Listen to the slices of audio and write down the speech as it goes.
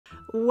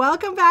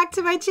Welcome back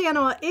to my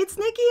channel. It's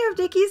Nikki of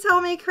Nikki's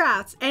Homemade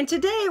Crafts, and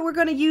today we're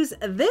going to use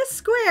this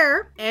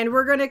square and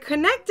we're going to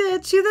connect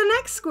it to the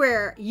next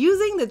square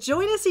using the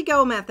join as you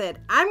go method.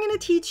 I'm going to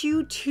teach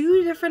you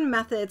two different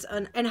methods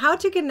on how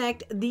to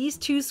connect these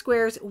two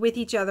squares with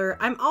each other.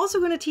 I'm also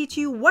going to teach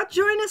you what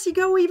join as you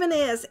go even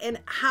is and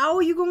how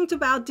you're going to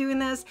about doing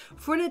this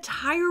for an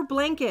entire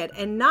blanket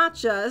and not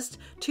just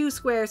two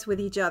squares with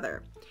each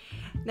other.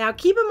 Now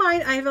keep in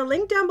mind, I have a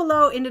link down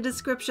below in the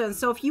description,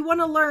 so if you want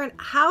to learn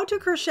how to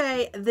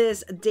crochet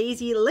this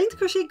daisy linked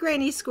crochet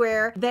granny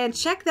square, then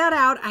check that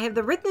out. I have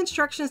the written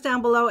instructions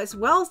down below as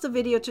well as the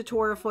video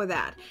tutorial for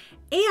that.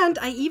 And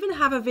I even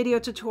have a video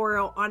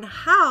tutorial on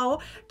how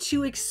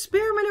to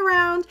experiment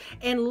around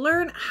and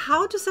learn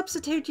how to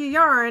substitute your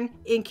yarn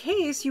in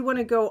case you want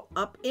to go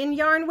up in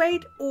yarn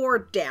weight or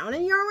down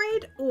in yarn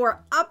weight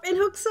or up in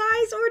hook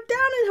size or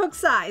down in hook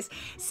size.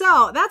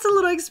 So that's a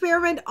little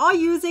experiment all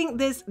using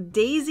this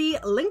daisy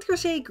linked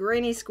crochet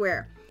granny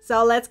square.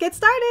 So let's get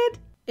started.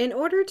 In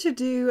order to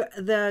do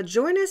the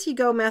join as you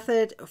go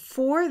method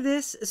for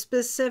this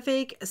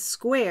specific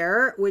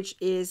square, which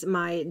is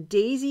my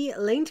daisy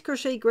linked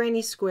crochet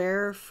granny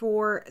square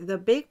for the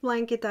big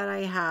blanket that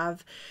I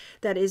have,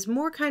 that is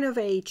more kind of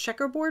a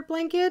checkerboard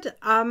blanket.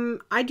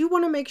 I do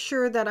want to make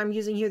sure that I'm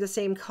using here the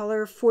same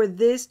color for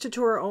this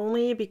tutorial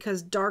only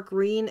because dark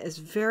green is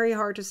very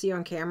hard to see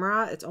on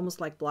camera. It's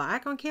almost like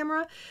black on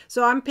camera.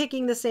 So I'm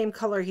picking the same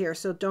color here.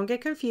 So don't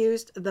get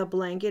confused. The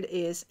blanket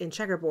is in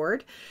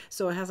checkerboard.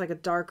 So it has like a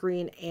dark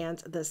green and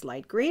this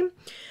light green,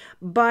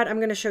 but I'm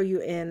going to show you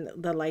in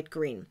the light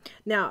green.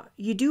 Now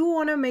you do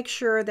want to make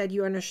sure that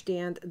you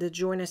understand the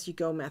join as you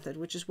go method,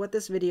 which is what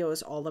this video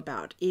is all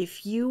about.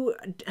 If you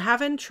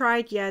haven't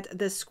tried yet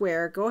this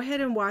square, go ahead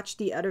and watch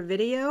the other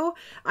video.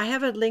 I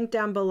have it linked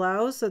down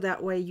below so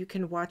that way you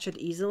can watch it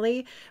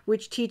easily,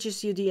 which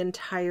teaches you the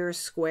entire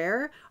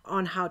square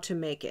on how to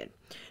make it.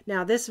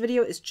 Now this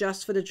video is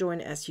just for the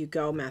join as you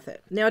go method.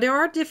 Now there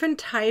are different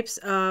types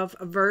of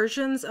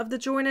versions of the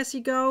join as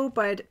you go,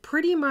 but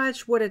pretty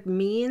much what it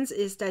means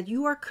is that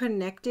you are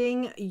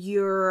connecting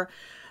your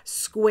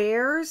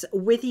squares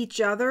with each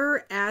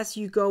other as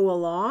you go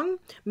along,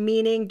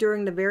 meaning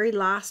during the very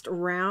last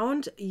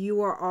round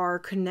you are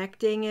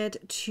connecting it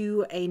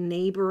to a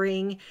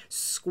neighboring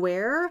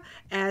square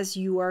as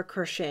you are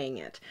crocheting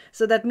it.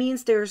 So that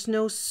means there's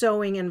no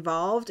sewing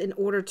involved in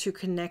order to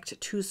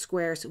connect two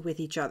squares with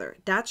each other.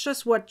 That's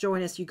just what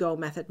join as you go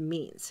method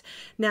means.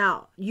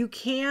 Now you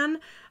can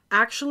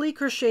actually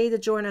crochet the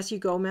join as you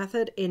go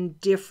method in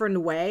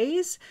different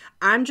ways.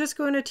 I'm just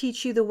going to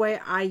teach you the way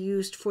I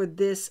used for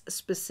this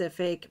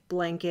specific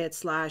blanket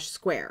slash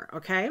square.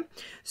 Okay,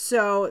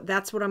 so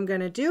that's what I'm going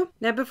to do.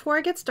 Now before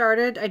I get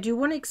started, I do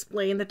want to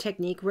explain the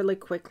technique really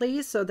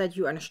quickly so that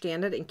you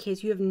understand it in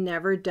case you have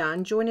never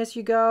done join as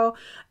you go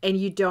and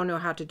you don't know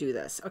how to do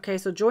this. Okay,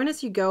 so join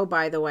as you go,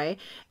 by the way,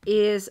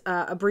 is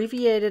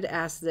abbreviated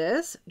as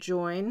this: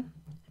 join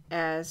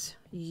as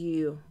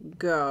you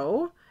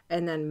go,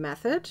 and then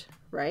method,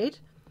 right?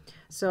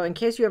 So in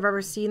case you have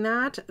ever seen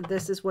that,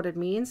 this is what it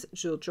means.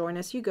 You'll join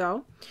as you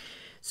go.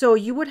 So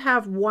you would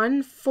have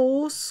one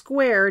full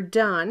square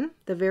done.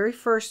 The very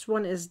first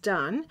one is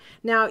done.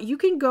 Now you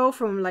can go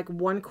from like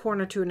one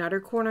corner to another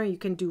corner. You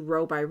can do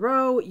row by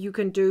row. You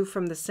can do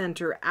from the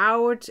center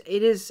out.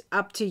 It is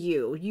up to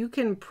you. You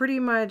can pretty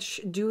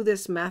much do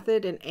this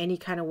method in any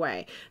kind of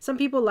way. Some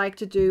people like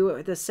to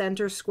do the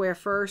center square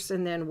first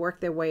and then work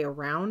their way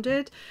around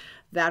it.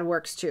 That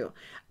works too.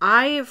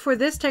 For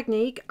this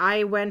technique,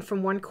 I went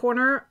from one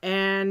corner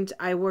and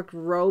I worked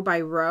row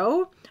by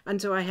row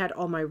until I had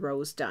all my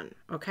rows done.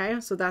 Okay,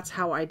 so that's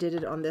how I did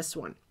it on this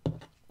one.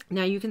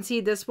 Now you can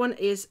see this one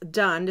is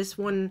done. This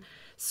one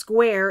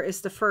square is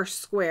the first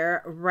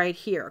square right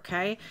here.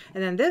 Okay,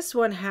 and then this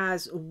one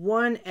has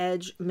one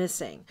edge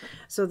missing.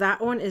 So that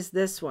one is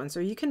this one.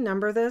 So you can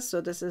number this. So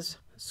this is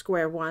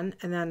square one,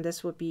 and then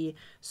this would be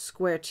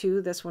square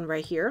two, this one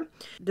right here.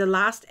 The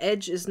last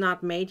edge is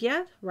not made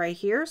yet right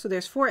here. So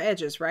there's four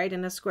edges right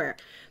in a square.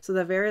 So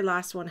the very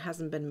last one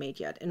hasn't been made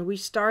yet. And we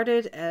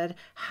started at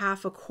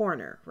half a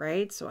corner,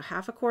 right? So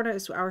half a corner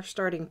is our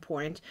starting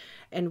point,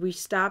 and we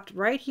stopped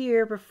right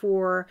here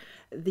before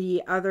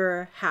the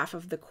other half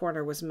of the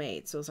corner was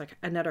made. So it's like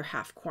another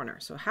half corner.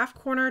 So half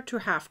corner to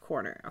half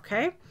corner.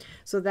 Okay,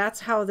 so that's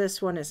how this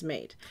one is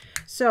made.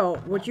 So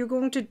what you're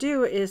going to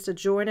do is the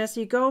join as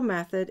you go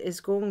method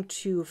is going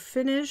to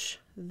finish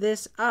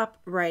this up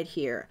right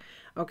here.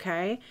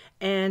 Okay,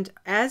 and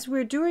as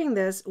we're doing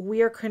this,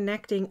 we are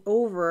connecting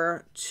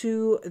over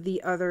to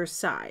the other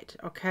side.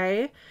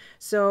 Okay,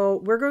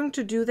 so we're going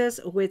to do this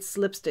with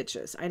slip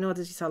stitches. I know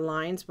these are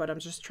lines, but I'm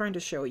just trying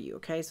to show you.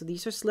 Okay, so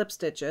these are slip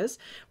stitches,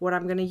 what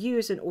I'm going to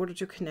use in order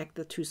to connect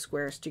the two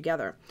squares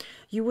together.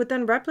 You would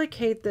then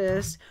replicate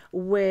this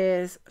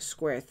with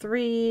square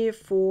 3,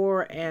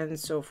 4, and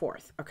so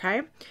forth.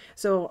 Okay,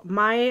 so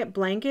my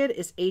blanket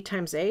is 8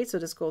 times 8, so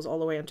this goes all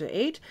the way into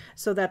 8.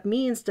 So that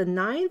means the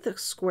 9th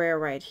square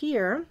right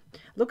here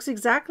looks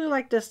exactly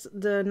like this,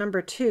 the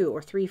number 2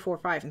 or 3, 4,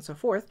 5, and so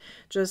forth,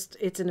 just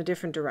it's in a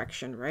different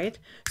direction, right?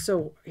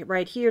 So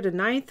right here, the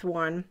 9th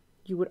one,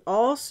 you would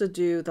also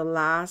do the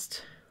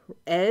last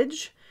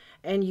edge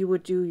and you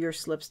would do your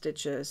slip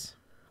stitches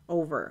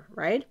over,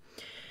 right?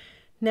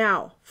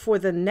 Now for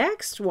the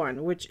next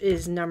one, which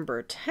is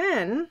number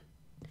 10,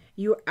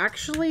 you're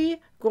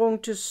actually going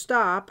to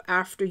stop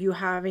after you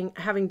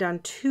having done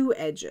 2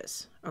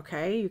 edges.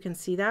 Okay, you can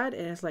see that it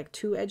is like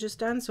 2 edges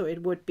done, so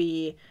it would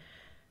be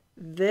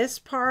this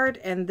part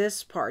and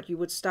this part. You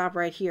would stop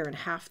right here in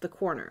half the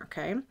corner.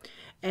 Okay,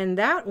 and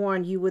that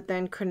one you would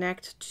then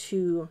connect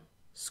to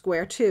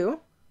square 2,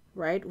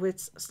 right,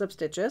 with slip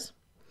stitches,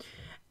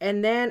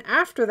 and then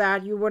after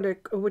that you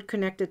would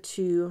connect it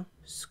to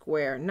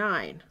square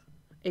 9.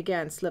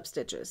 Again, slip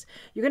stitches.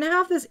 You're going to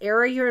have this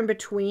area here in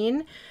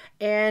between,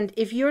 and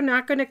if you're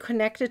not going to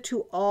connect it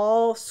to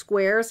all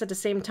squares at the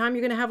same time,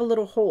 you're going to have a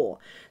little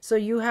hole. So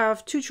you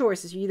have 2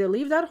 choices. You either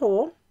leave that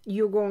hole,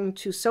 you're going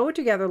to sew it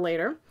together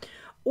later,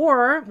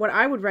 or what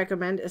I would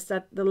recommend is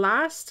that the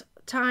last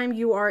time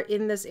you are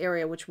in this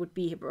area, which would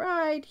be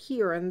right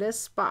here in this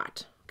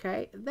spot,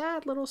 okay,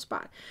 that little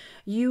spot,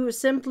 you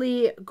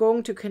simply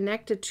going to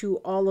connect it to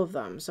all of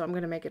them. So I'm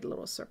going to make it a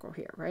little circle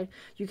here, right?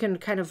 You can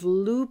kind of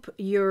loop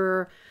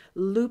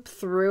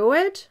through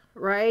it,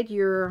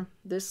 right?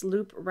 This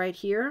loop right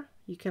here,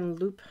 you can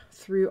loop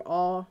through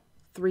all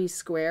 3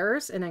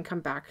 squares and then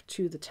come back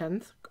to the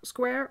 10th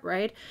square,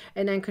 right?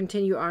 And then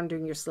continue on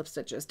doing your slip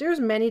stitches. There's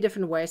many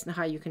different ways in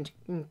how you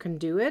can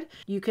do it.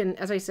 You can,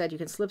 as I said, you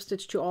can slip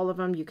stitch to all of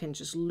them. You can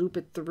just loop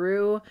it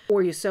through,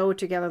 or you sew it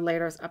together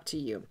later. It's up to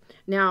you.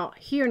 Now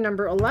here,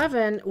 number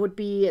 11 would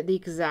be the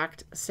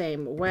exact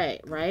same way,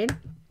 right?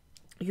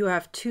 You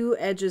have 2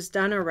 edges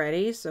done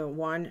already, so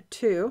 1,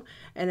 2,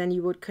 and then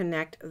you would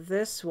connect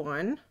this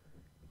one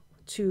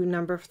to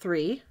number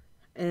 3,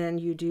 and then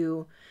you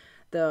do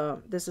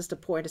this is the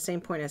point, the same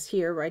point as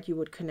here, right? You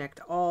would connect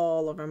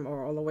all of them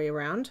or all the way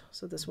around.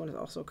 So this one is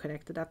also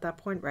connected at that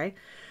point, right?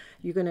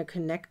 You're going to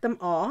connect them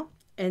all,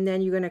 and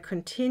then you're going to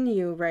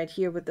continue right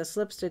here with the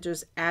slip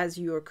stitches as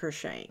you're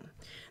crocheting.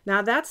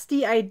 Now that's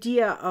the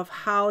idea of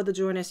how the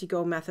Join As You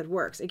Go method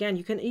works. Again,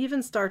 you can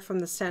even start from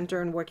the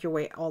center and work your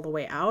way all the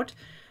way out.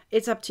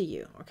 It's up to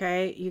you,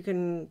 okay? You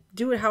can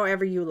do it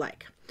however you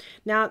like.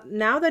 Now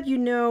that you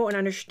know and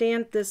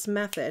understand this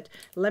method,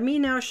 let me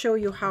now show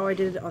you how I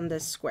did it on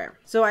this square.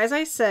 So as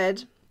I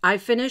said, I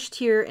finished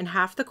here in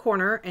half the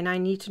corner, and I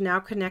need to now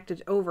connect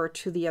it over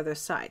to the other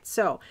side.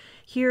 So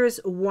here's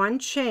 1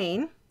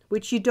 chain,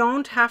 which you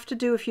don't have to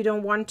do if you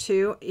don't want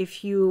to,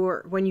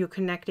 when you're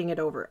connecting it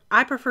over.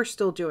 I prefer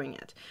still doing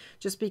it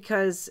just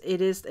because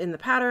it is in the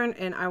pattern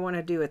and I want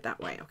to do it that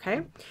way,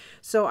 okay?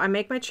 So I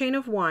make my chain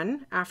of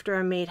 1 after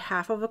I made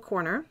half of a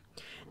corner.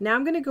 Now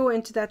I'm going to go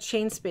into that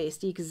chain space,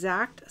 the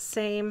exact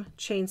same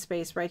chain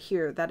space right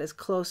here that is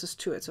closest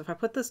to it. So if I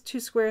put those 2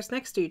 squares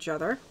next to each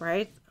other,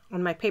 right?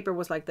 On my paper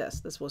was like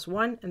this. This was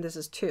 1 and this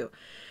is 2.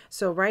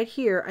 So right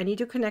here, I need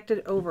to connect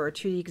it over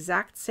to the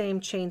exact same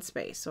chain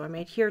space. So I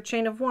made here a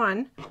chain of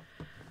 1,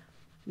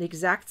 the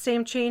exact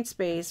same chain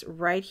space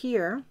right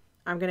here.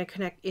 I'm going to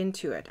connect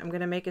into it. I'm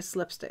going to make a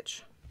slip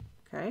stitch,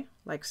 okay,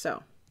 like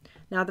so.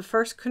 Now the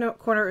first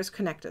corner is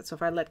connected. So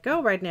if I let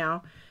go right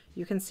now,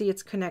 you can see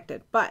it's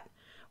connected, but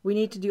we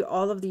need to do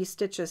all of these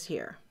stitches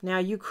here. Now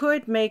you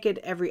could make it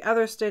every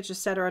other stitch,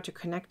 etc., to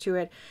connect to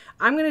it.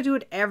 I'm going to do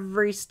it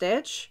every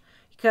stitch,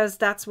 because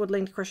that's what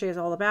linked crochet is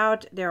all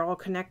about. They're all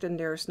connected and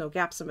there's no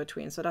gaps in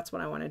between. So that's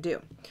what I want to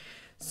do.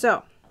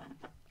 So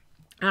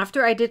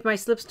after I did my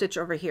slip stitch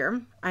over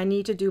here, I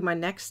need to do my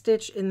next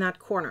stitch in that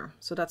corner.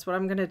 So that's what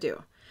I'm going to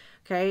do.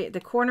 Okay, the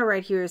corner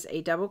right here is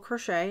a double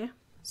crochet.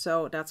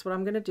 So that's what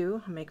I'm going to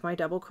do. I'll make my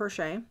double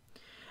crochet.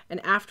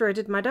 And after I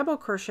did my double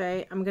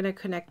crochet, I'm going to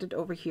connect it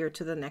over here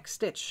to the next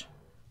stitch,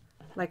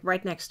 like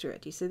right next to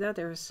it. You see that?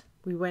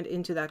 We went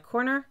into that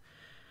corner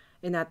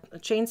in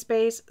that chain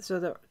space. So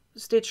the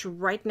stitch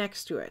right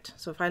next to it.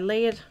 So if I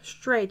lay it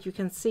straight, you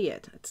can see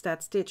it. It's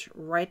that stitch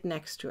right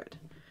next to it.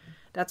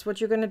 That's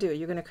what you're going to do.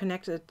 You're going to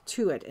connect it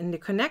to it. And the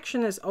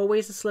connection is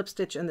always a slip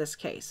stitch in this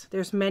case.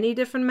 There's many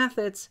different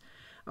methods,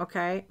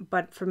 okay?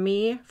 But for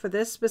me, for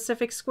this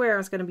specific square,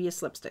 it's going to be a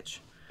slip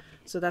stitch.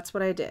 So that's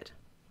what I did.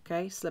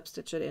 Okay, slip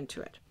stitch it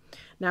into it.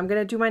 Now I'm going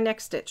to do my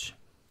next stitch.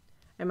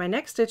 And my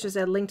next stitch is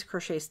a linked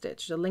crochet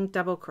stitch, the linked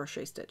double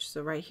crochet stitch.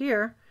 So right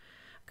here,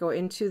 go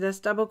into this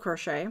double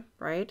crochet,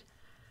 right?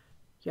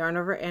 Yarn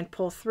over and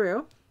pull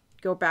through.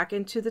 Go back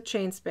into the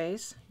chain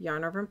space,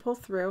 yarn over and pull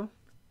through,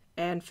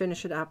 and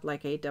finish it up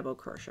like a double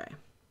crochet.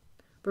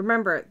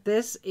 Remember,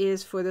 this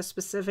is for the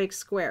specific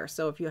square.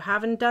 So if you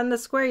haven't done the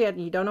square yet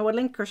and you don't know what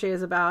linked crochet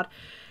is about,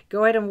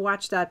 go ahead and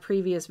watch that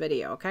previous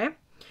video, okay?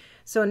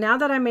 So now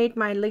that I made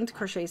my linked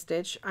crochet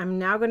stitch, I'm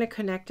now going to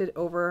connect it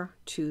over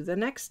to the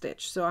next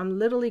stitch. So I'm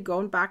literally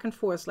going back and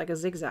forth like a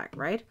zigzag,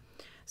 right?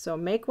 So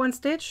make 1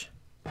 stitch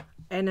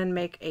and then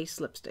make a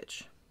slip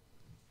stitch.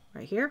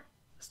 Right here,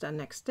 it's done,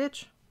 next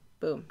stitch,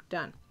 boom,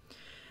 done.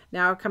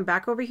 Now I'll come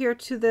back over here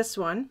to this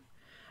one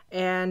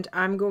And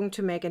I'm going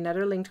to make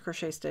another linked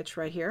crochet stitch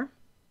right here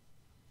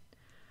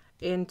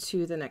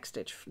into the next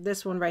stitch.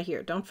 This one right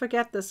here. Don't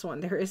forget this one.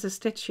 There is a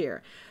stitch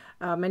here.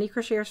 Many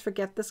crocheters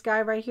forget this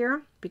guy right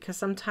here because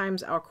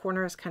sometimes our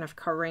corner is kind of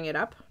covering it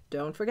up.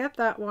 Don't forget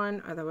that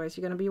one, otherwise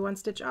you're going to be one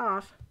stitch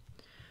off.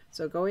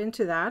 So go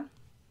into that,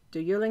 do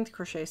your linked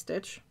crochet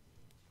stitch.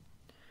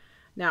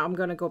 Now I'm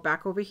going to go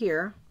back over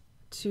here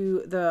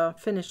to the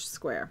finished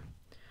square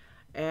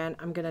and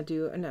I'm going to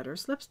do another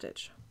slip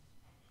stitch.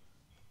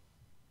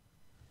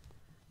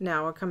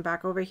 Now I'll come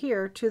back over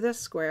here to this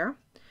square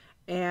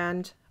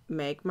and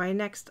make my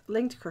next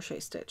linked crochet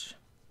stitch.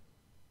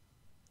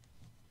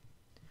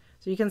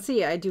 So you can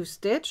see I do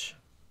stitch,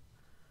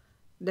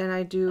 then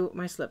I do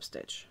my slip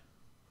stitch.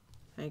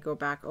 I go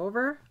back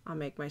over, I'll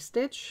make my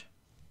stitch,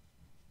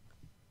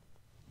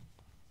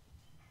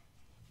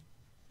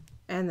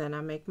 and then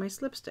I make my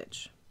slip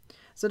stitch.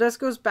 So this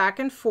goes back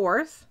and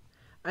forth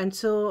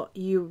until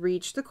you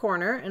reach the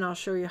corner, and I'll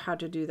show you how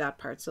to do that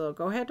part. So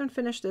go ahead and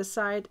finish this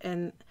side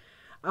and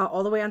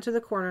all the way onto the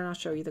corner, and I'll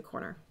show you the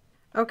corner.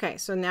 Okay,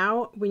 so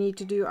now we need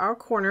to do our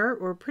corner.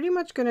 We're pretty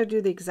much going to do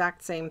the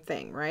exact same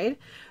thing, right?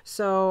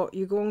 So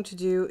you're going to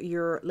do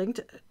your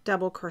linked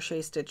double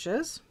crochet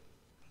stitches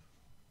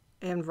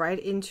and right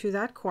into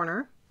that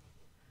corner.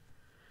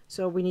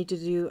 So we need to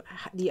do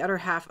the other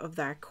half of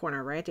that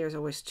corner, right? There's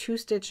always 2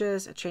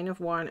 stitches, a chain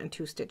of 1 and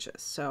 2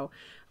 stitches. So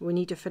we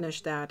need to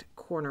finish that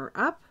corner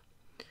up.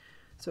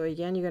 So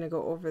again, you're going to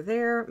go over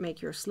there,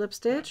 make your slip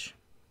stitch.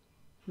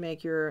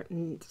 Make your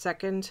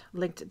second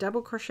linked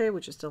double crochet,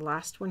 which is the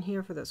last one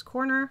here for this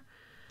corner,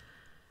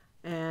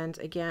 and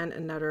again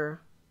another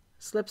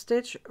slip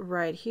stitch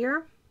right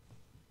here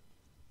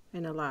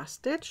in the last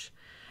stitch,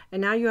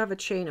 and now you have a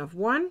chain of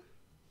 1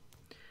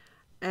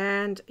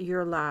 and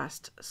your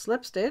last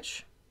slip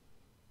stitch,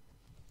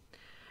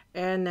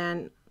 and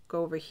then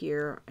go over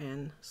here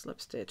and slip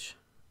stitch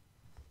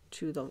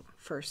to the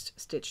first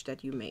stitch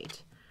that you made.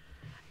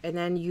 And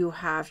then you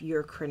have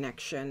your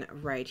connection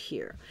right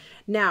here.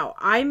 Now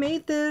I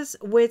made this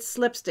with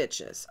slip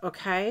stitches,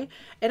 okay?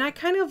 And I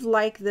kind of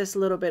like this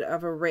little bit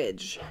of a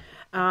ridge.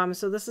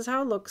 So this is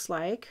how it looks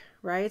like,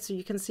 right? So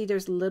you can see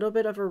there's a little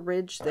bit of a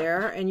ridge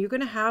there, and you're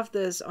gonna have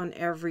this on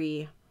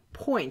every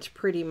point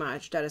pretty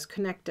much that is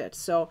connected.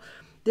 So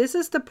this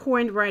is the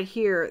point right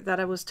here that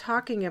I was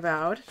talking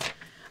about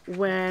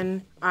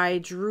when I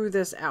drew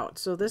this out.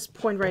 So this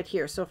point right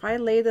here. So if I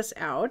lay this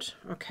out,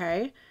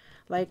 okay,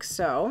 like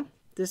so,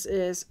 this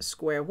is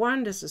square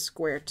 1, this is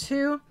square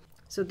 2.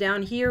 So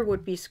down here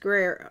would be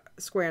square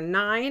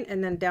 9,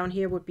 and then down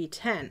here would be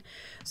 10.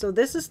 So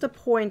this is the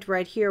point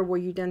right here where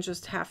you then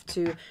just have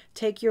to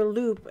take your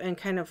loop and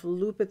kind of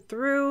loop it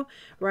through,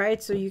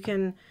 right? So you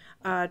can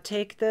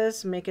take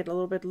this, make it a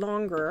little bit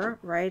longer,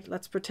 right?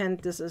 Let's pretend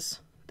this is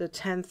the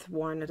 10th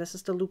one. This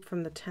is the loop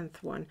from the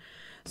 10th one.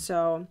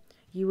 So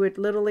you would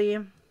literally,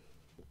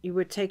 you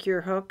would take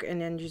your hook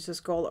and then you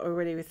just go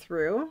already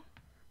through,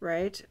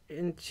 right,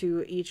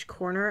 into each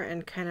corner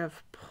and kind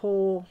of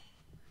pull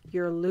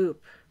your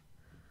loop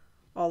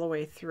all the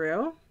way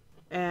through.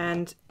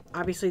 And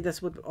obviously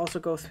this would also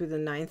go through the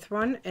 9th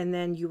one, and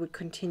then you would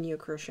continue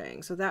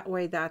crocheting. So that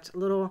way that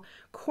little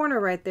corner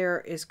right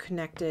there is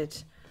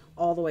connected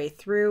all the way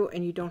through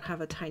and you don't have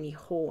a tiny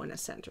hole in the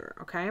center,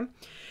 okay?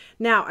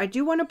 Now I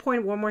do want to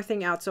point one more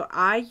thing out. So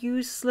I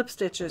use slip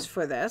stitches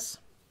for this,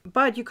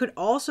 but you could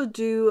also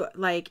do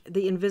like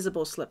the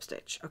invisible slip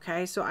stitch,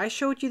 okay? So I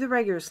showed you the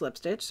regular slip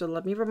stitch, so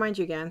let me remind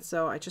you again.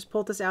 So I just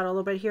pulled this out a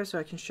little bit here so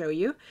I can show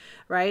you,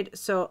 right?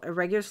 So a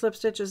regular slip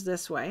stitch is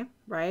this way,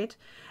 right?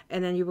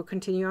 And then you will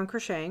continue on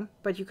crocheting,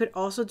 but you could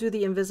also do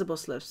the invisible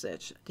slip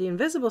stitch. The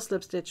invisible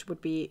slip stitch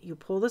would be you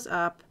pull this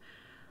up,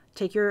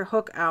 take your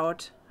hook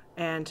out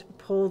and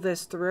pull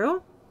this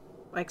through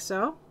like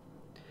so,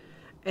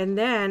 and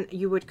then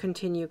you would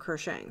continue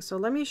crocheting. So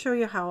let me show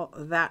you how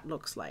that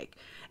looks like.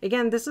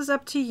 Again, this is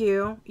up to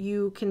you.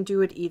 You can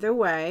do it either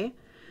way.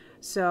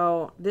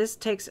 So this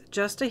takes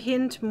just a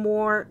hint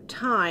more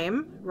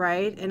time,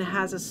 right? And it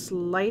has a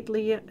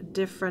slightly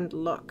different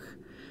look.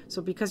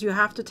 So because you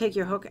have to take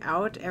your hook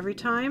out every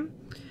time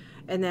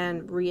and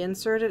then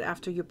reinsert it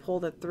after you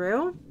pulled it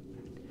through,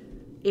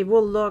 it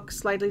will look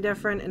slightly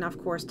different and of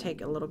course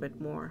take a little bit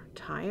more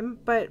time,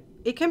 but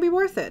it can be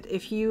worth it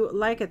if you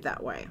like it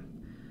that way.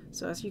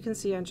 So as you can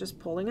see, I'm just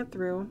pulling it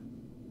through.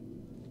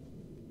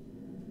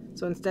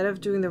 So instead of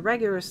doing the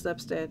regular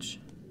slip stitch,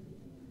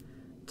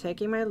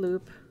 taking my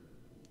loop,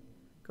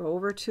 go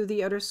over to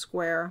the other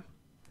square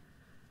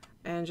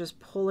and just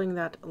pulling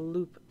that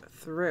loop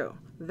through.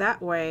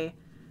 That way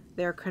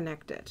they're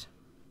connected.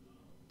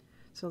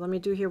 So let me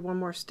do here one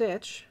more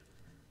stitch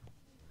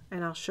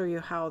and I'll show you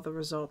how the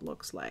result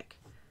looks like.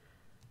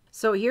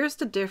 So here's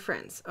the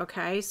difference,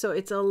 okay? So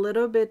it's a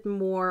little bit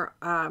more,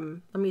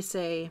 let me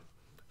say,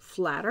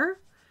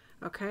 flatter.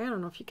 Okay, I don't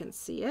know if you can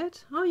see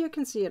it. Oh, you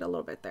can see it a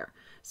little bit there.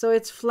 So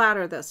it's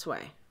flatter this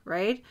way,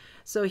 right?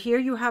 So here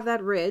you have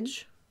that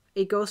ridge.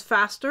 It goes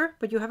faster,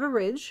 but you have a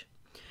ridge.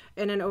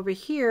 And then over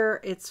here,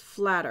 it's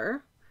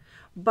flatter,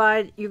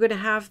 but you're going to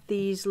have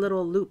these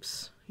little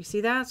loops. You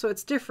see that? So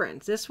it's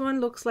different. This one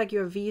looks like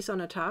you have V's on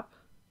the top.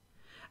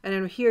 And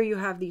then here you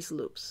have these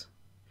loops.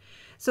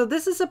 So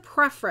this is a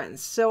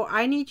preference. So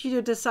I need you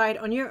to decide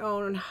on your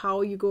own on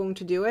how you're going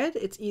to do it.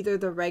 It's either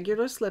the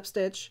regular slip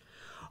stitch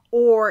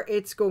or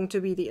it's going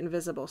to be the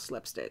invisible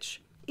slip stitch.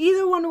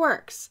 Either one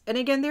works. And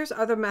again, there's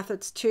other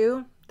methods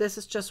too. This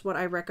is just what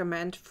I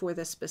recommend for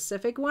this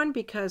specific one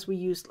because we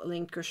used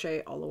linked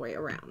crochet all the way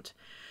around.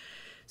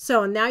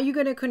 So now you're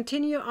going to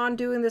continue on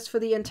doing this for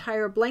the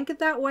entire blanket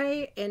that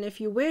way. And if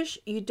you wish,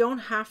 you don't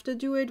have to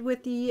do it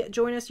with the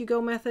join as you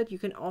go method. You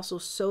can also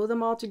sew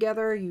them all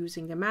together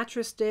using the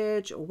mattress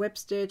stitch or whip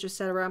stitch,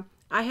 etc.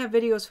 I have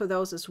videos for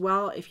those as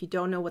well. If you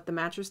don't know what the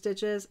mattress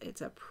stitch is,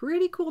 it's a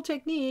pretty cool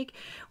technique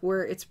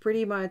where it's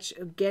pretty much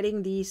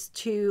getting these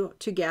two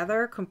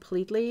together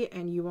completely,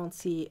 and you won't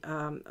see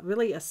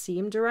really a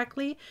seam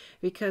directly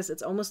because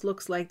it almost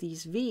looks like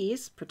these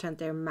V's, pretend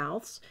their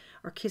mouths,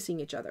 are kissing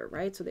each other,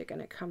 right? So they're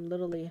going to come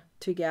literally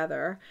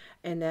together,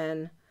 and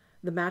then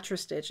the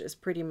mattress stitch is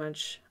pretty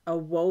much a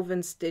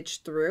woven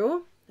stitch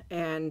through,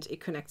 and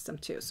it connects them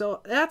too.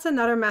 So that's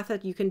another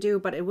method you can do,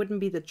 but it wouldn't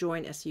be the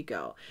join as you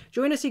go.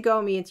 Join as you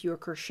go means you're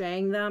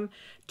crocheting them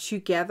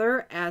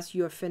together as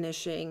you're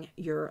finishing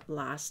your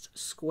last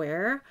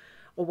square,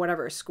 or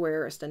whatever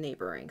square is the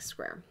neighboring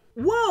square.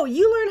 Whoa,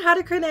 you learned how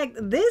to connect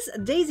this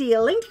daisy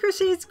linked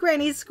crochet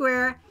granny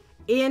square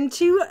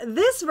into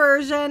this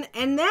version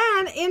and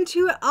then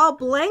into a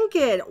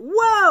blanket.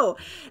 Whoa!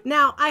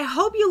 Now, I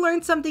hope you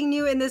learned something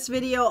new in this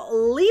video.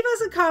 Leave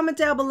us a comment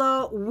down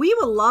below. We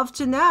would love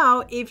to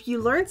know if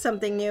you learned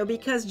something new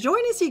because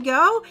join as you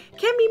go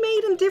can be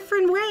made in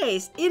different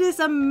ways. It is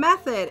a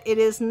method. It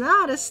is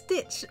not a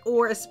stitch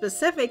or a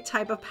specific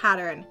type of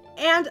pattern.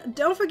 And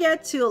don't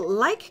forget to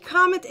like,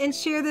 comment, and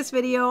share this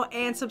video,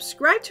 and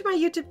subscribe to my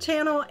YouTube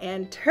channel,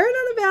 and turn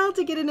on the bell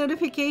to get a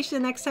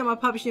notification next time I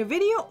publish a new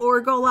video or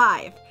go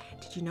live.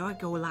 Did you know I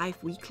go live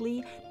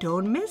weekly?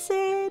 Don't miss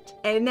it.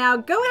 And now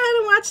go ahead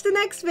and watch the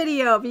next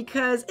video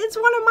because it's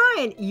one of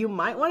mine. You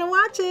might want to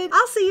watch it.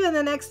 I'll see you in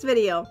the next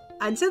video.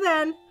 Until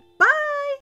then,